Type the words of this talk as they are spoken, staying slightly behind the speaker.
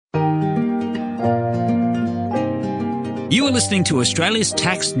You are listening to Australia's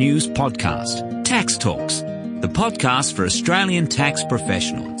Tax News Podcast, Tax Talks, the podcast for Australian tax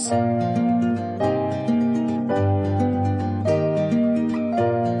professionals.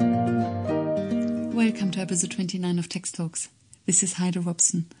 Welcome to episode 29 of Tax Talks. This is Heide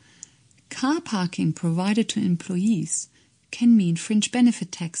Robson. Car parking provided to employees can mean fringe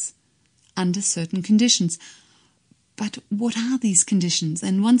benefit tax under certain conditions. But what are these conditions?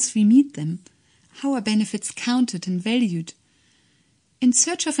 And once we meet them, how are benefits counted and valued? In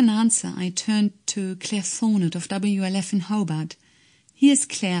search of an answer, I turned to Claire Thornett of WLF in Hobart. Here's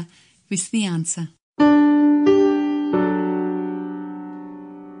Claire with the answer.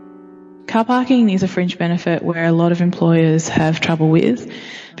 Car parking is a fringe benefit where a lot of employers have trouble with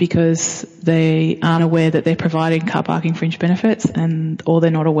because they aren't aware that they're providing car parking fringe benefits or they're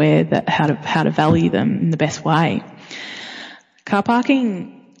not aware that how to value them in the best way. Car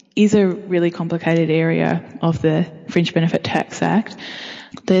parking is a really complicated area of the Fringe Benefit Tax Act.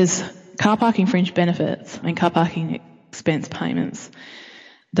 There's car parking fringe benefits and car parking expense payments.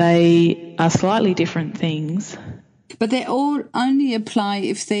 They are slightly different things. But they all only apply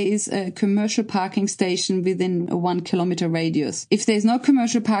if there is a commercial parking station within a 1 kilometre radius. If there's no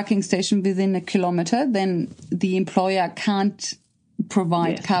commercial parking station within a kilometre, then the employer can't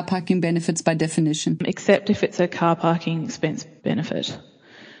provide car parking benefits by definition. Except if it's a car parking expense benefit,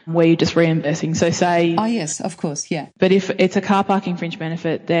 where you're just reimbursing. So say... Oh, yes, of course, yeah. But if it's a car parking fringe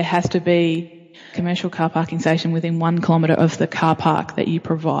benefit, there has to be a commercial car parking station within 1 kilometre of the car park that you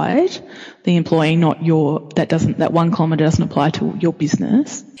provide the employee, not that 1 kilometre doesn't apply to your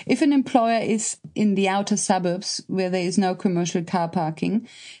business. If an employer is in the outer suburbs where there is no commercial car parking,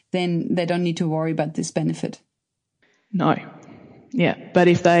 then they don't need to worry about this benefit. No. Yeah, but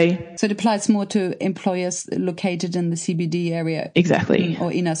if they... So it applies more to employers located in the CBD area. Exactly.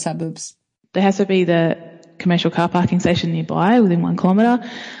 Or inner suburbs. There has to be the commercial car parking station nearby within 1 kilometre.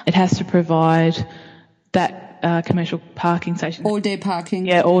 It has to provide that commercial parking station. All day parking.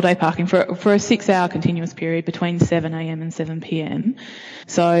 Yeah, all day parking for a 6-hour continuous period between 7 a.m. and 7 p.m.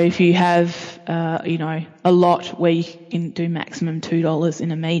 So if you have, a lot where you can do maximum $2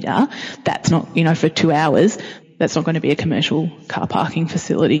 in a metre, that's not, for 2 hours, that's not going to be a commercial car parking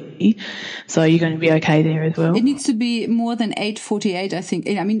facility. So you're going to be okay there as well. It needs to be more than 8.48, I think.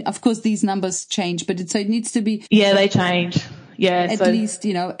 I mean, of course, these numbers change, but it needs to be... Yeah, they change. Yeah. At least,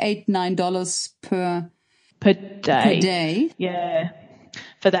 $8, $9 per day. Yeah.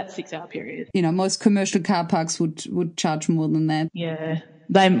 For that 6-hour period. Most commercial car parks would charge more than that. Yeah,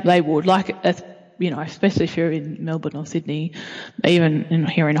 they would. Especially if you're in Melbourne or Sydney, even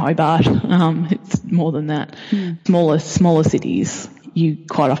here in Hobart, it's more than that. Smaller cities, you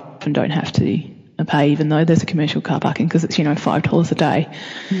quite often don't have to pay, even though there's a commercial car parking, because it's, $5 a day.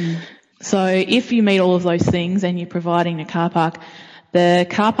 So if you meet all of those things and you're providing a car park, the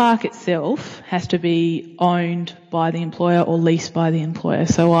car park itself has to be owned by the employer or leased by the employer.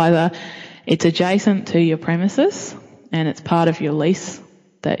 So either it's adjacent to your premises and it's part of your lease,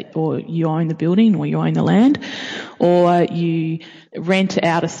 or you own the building or you own the land, or you rent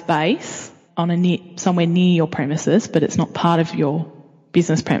out a space somewhere near your premises, but it's not part of your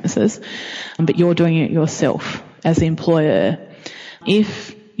business premises, but you're doing it yourself as the employer.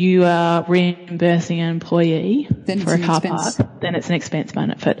 If you are reimbursing an employee for a car park, then it's an expense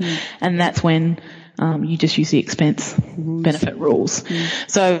benefit. And that's when you just use the expense benefit rules.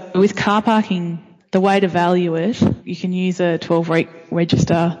 So with car parking, the way to value it, you can use a 12-week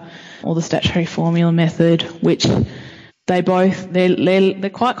register or the statutory formula method, which they're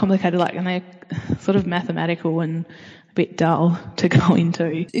quite complicated, and they're sort of mathematical and a bit dull to go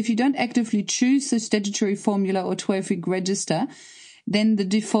into. If you don't actively choose the statutory formula or 12-week register, then the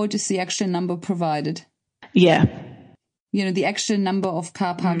default is the actual number provided. Yeah. The actual number of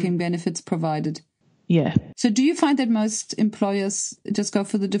car parking benefits provided. Yeah. So do you find that most employers just go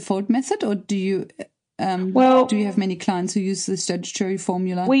for the default method, or do you do you have many clients who use the statutory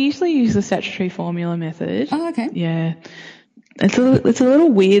formula? We usually use the statutory formula method. Oh, okay. Yeah. It's a little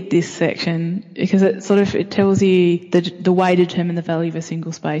weird, this section, because it tells you the way to determine the value of a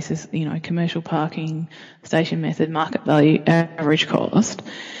single space is, commercial parking, station method, market value, average cost.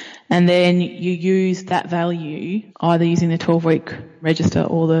 And then you use that value either using the 12-week register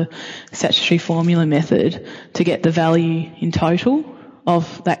or the statutory formula method to get the value in total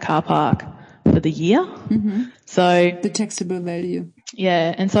of that car park for the year. So the taxable value.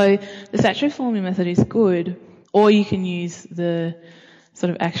 Yeah, and so the statutory formula method is good, or you can use the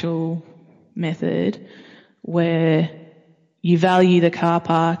sort of actual method where you value the car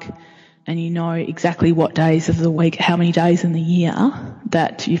park and you know exactly what days of the week, how many days in the year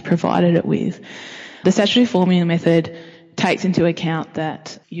that you've provided it with. The statutory formula method takes into account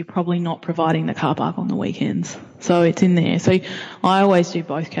that you're probably not providing the car park on the weekends. So it's in there. So I always do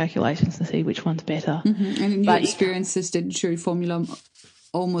both calculations to see which one's better. Mm-hmm. And in your experience, the statutory formula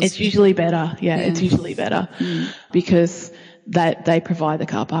almost... It's usually better. Yeah. It's usually better because they provide the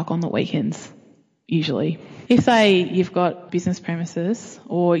car park on the weekends, usually. If, say, you've got business premises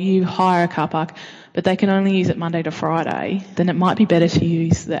or you hire a car park, but they can only use it Monday to Friday, then it might be better to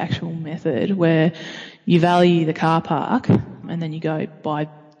use the actual method where you value the car park and then you go by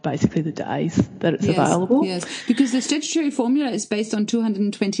basically the days that it's available. Yes, because the statutory formula is based on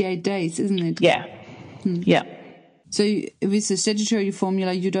 228 days, isn't it? Yeah. Yeah. So with the statutory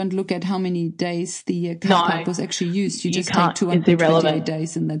formula, you don't look at how many days the car park was actually used. You just take 228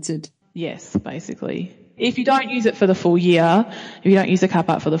 days and that's it. Yes, basically. If you don't use it for the full year, if you don't use the car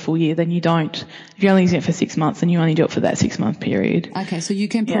park for the full year, then you don't. If you're only using it for 6 months, then you only do it for that 6 month period. Okay, so you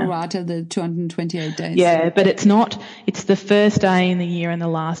can prorata the 228 days. Yeah, but it's the first day in the year and the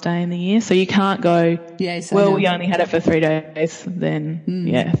last day in the year. So you can't go, we only had it for 3 days,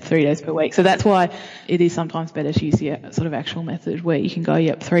 then 3 days per week. So that's why it is sometimes better to use the sort of actual method where you can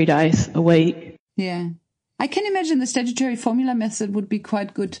go, 3 days a week. Yeah. I can imagine the statutory formula method would be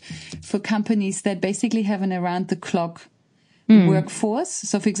quite good for companies that basically have an around-the-clock workforce.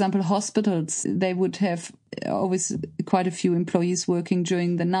 So, for example, hospitals, they would have always quite a few employees working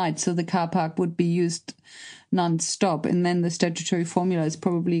during the night, so the car park would be used non-stop, and then the statutory formula is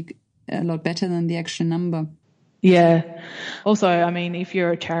probably a lot better than the actual number. Yeah. Also, I mean, if you're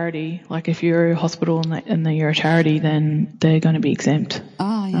a charity, like if you're a hospital and you're a charity, then they're going to be exempt.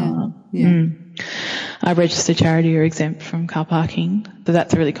 A registered charity are exempt from car parking. So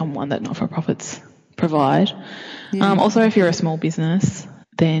that's a really common one that not-for-profits provide. Yeah. Also, if you're a small business,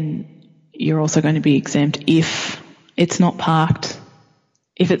 then you're also going to be exempt if it's parked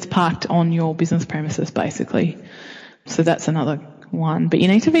on your business premises, basically. So that's another one. But you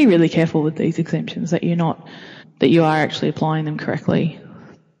need to be really careful with these exemptions that you are actually applying them correctly.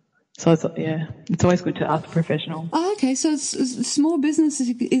 So it's always good to ask a professional. Oh, okay. So small business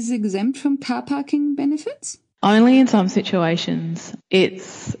is exempt from car parking benefits? Only in some situations.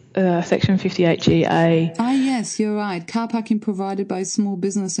 It's Section 58GA. Ah, yes, you're right. Car parking provided by a small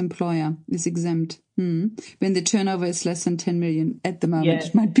business employer is exempt. When the turnover is less than 10 million at the moment.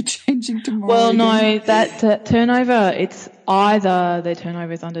 It might be changing tomorrow. Well, again. No, that turnover, it's either their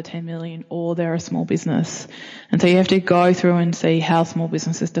turnover is under 10 million or they're a small business. And so you have to go through and see how small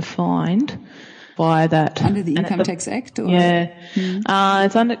business is defined by that. Under the Income Tax Act? Or? Yeah.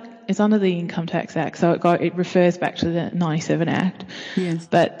 It's under the Income Tax Act, so it refers back to the 97 Act. Yes.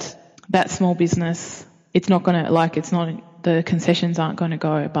 But that small business, the concessions aren't going to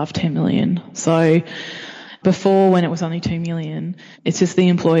go above 10 million. So before, when it was only 2 million, it's just the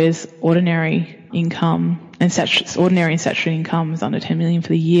employer's ordinary income and ordinary and statutory income is under 10 million for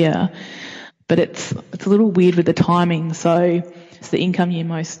the year. But it's a little weird with the timing. So it's the income year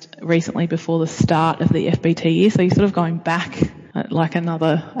most recently before the start of the FBT year. So you're sort of going back like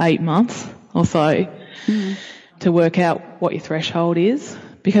another 8 months or so to work out what your threshold is.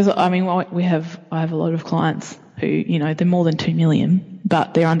 Because, I mean, I have a lot of clients who, they're more than 2 million,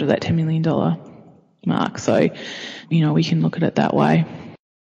 but they're under that $10 million mark. So, we can look at it that way.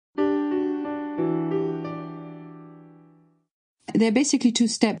 There are basically two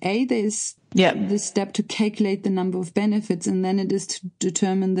steps. There's the step to calculate the number of benefits, and then it is to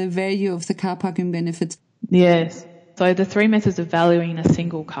determine the value of the car parking benefits. Yes. So the 3 methods of valuing a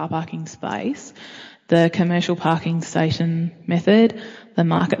single car parking space: the commercial parking station method, the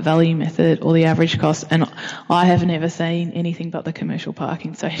market value method, or the average cost. And I have never seen anything but the commercial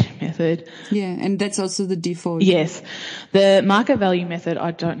parking station method. Yeah, and that's also the default. Yes. The market value method,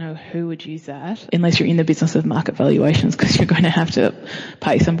 I don't know who would use that unless you're in the business of market valuations, because you're going to have to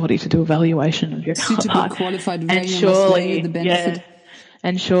pay somebody to do a valuation of your car park. Suitable qualified value must value the benefit. Yeah,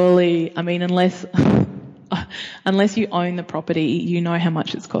 and surely, I mean, unless you own the property, you know how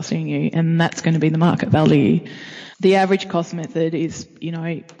much it's costing you, and that's going to be the market value. The average cost method is,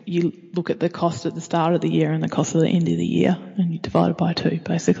 you look at the cost at the start of the year and the cost at the end of the year, and you divide it by 2,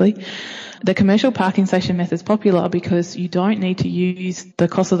 basically. The commercial parking station method is popular because you don't need to use the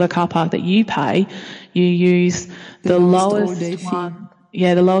cost of the car park that you pay. You use the lowest one.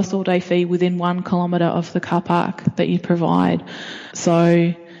 Yeah, the lowest all-day fee within 1 kilometre of the car park that you provide.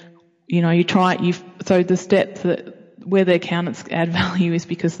 So, so the step where the accountants add value is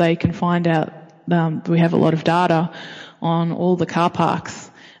because they can find out we have a lot of data on all the car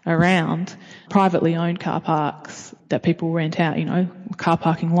parks around privately owned car parks that people rent out, car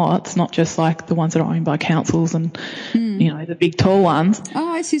parking lots, not just like the ones that are owned by councils and, the big tall ones.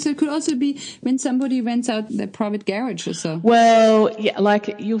 Oh, I see. So it could also be when somebody rents out their private garage or so. Well, yeah,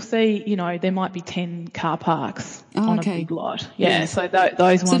 like you'll see, there might be 10 car parks on a big lot. Yeah, so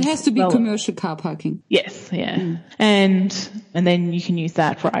those ones. So it has to be commercial car parking. Yes, yeah. And then you can use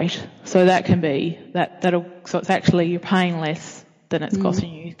that rate. So that can be, so it's actually, you're paying less than it's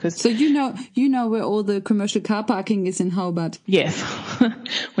costing you. So you know where all the commercial car parking is in Hobart. Yes,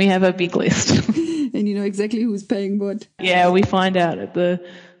 we have a big list. And you know exactly who's paying what. Yeah, we find out at the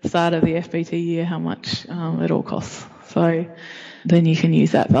start of the FBT year how much it all costs. So then you can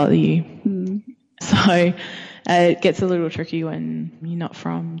use that value. So it gets a little tricky when you're not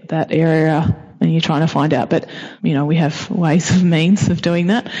from that area and you're trying to find out. But, we have ways of means of doing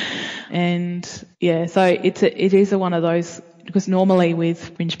that. And, yeah, so it is one of those, because normally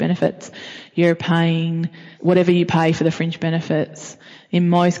with fringe benefits, you're paying whatever you pay for the fringe benefits. In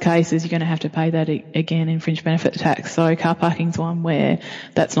most cases, you're going to have to pay that again in fringe benefit tax. So car parking's one where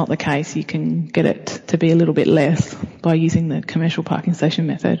that's not the case. You can get it to be a little bit less by using the commercial parking station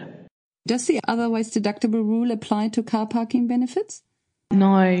method. Does the otherwise deductible rule apply to car parking benefits?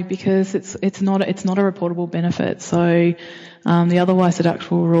 No, because it's not a reportable benefit. So the otherwise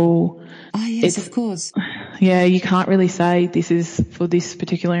deductible rule. Ah, yes, of course. Yeah, you can't really say this is for this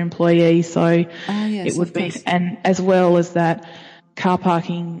particular employee. So yes, it would be, and as well as that, car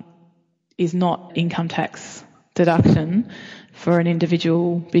parking is not income tax deduction for an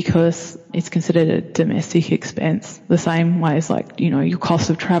individual because it's considered a domestic expense, the same way as your cost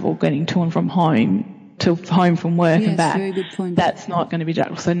of travel getting to and from home from work and back. Very good point. That's not going to be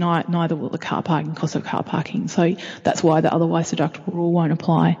deductible. So neither will the car parking, cost of car parking. So that's why the otherwise deductible rule won't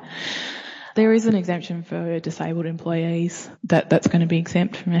apply. There is an exemption for disabled employees that's going to be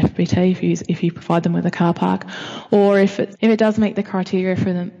exempt from FBT if you provide them with a car park, or if it does meet the criteria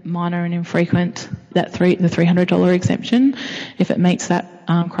for the minor and infrequent, the $300 exemption, if it meets that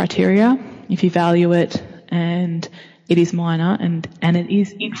criteria, if you value it and it is minor and it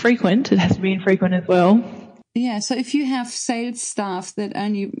is infrequent, it has to be infrequent as well. Yeah, so if you have sales staff that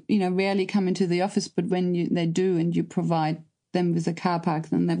only rarely come into the office, but when they do and you provide them with a car park,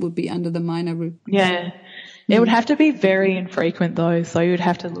 then that would be under the minor route. Yeah. It would have to be very infrequent though, so you'd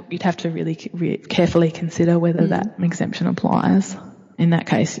have to really carefully consider whether that exemption applies. In that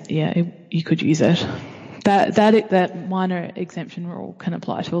case, you could use it. That minor exemption rule can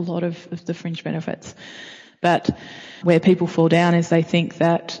apply to a lot of the fringe benefits. But where people fall down is they think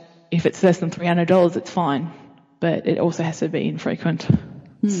that if it's less than $300, it's fine, but it also has to be infrequent.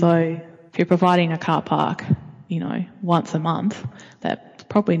 So if you're providing a car park, once a month, that's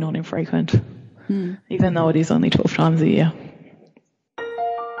probably not infrequent, even though it is only 12 times a year.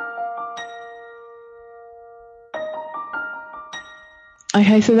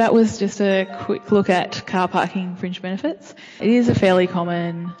 Okay, so that was just a quick look at car parking fringe benefits. It is a fairly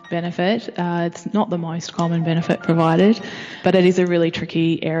common benefit. It's not the most common benefit provided, but it is a really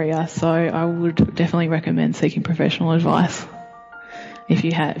tricky area, so I would definitely recommend seeking professional advice if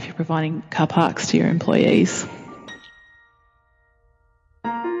you're providing car parks to your employees.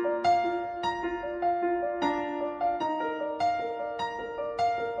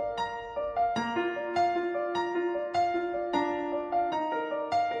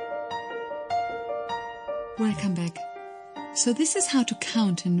 Welcome back. So this is how to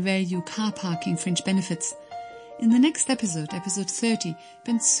count and value car parking fringe benefits. In the next episode, episode 30,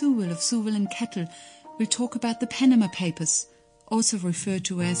 Ben Sewell of Sewell & Kettle will talk about the Panama Papers, also referred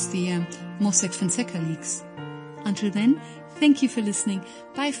to as the Mossack Fonseca leaks. Until then, thank you for listening.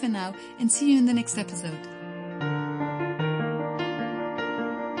 Bye for now and see you in the next episode.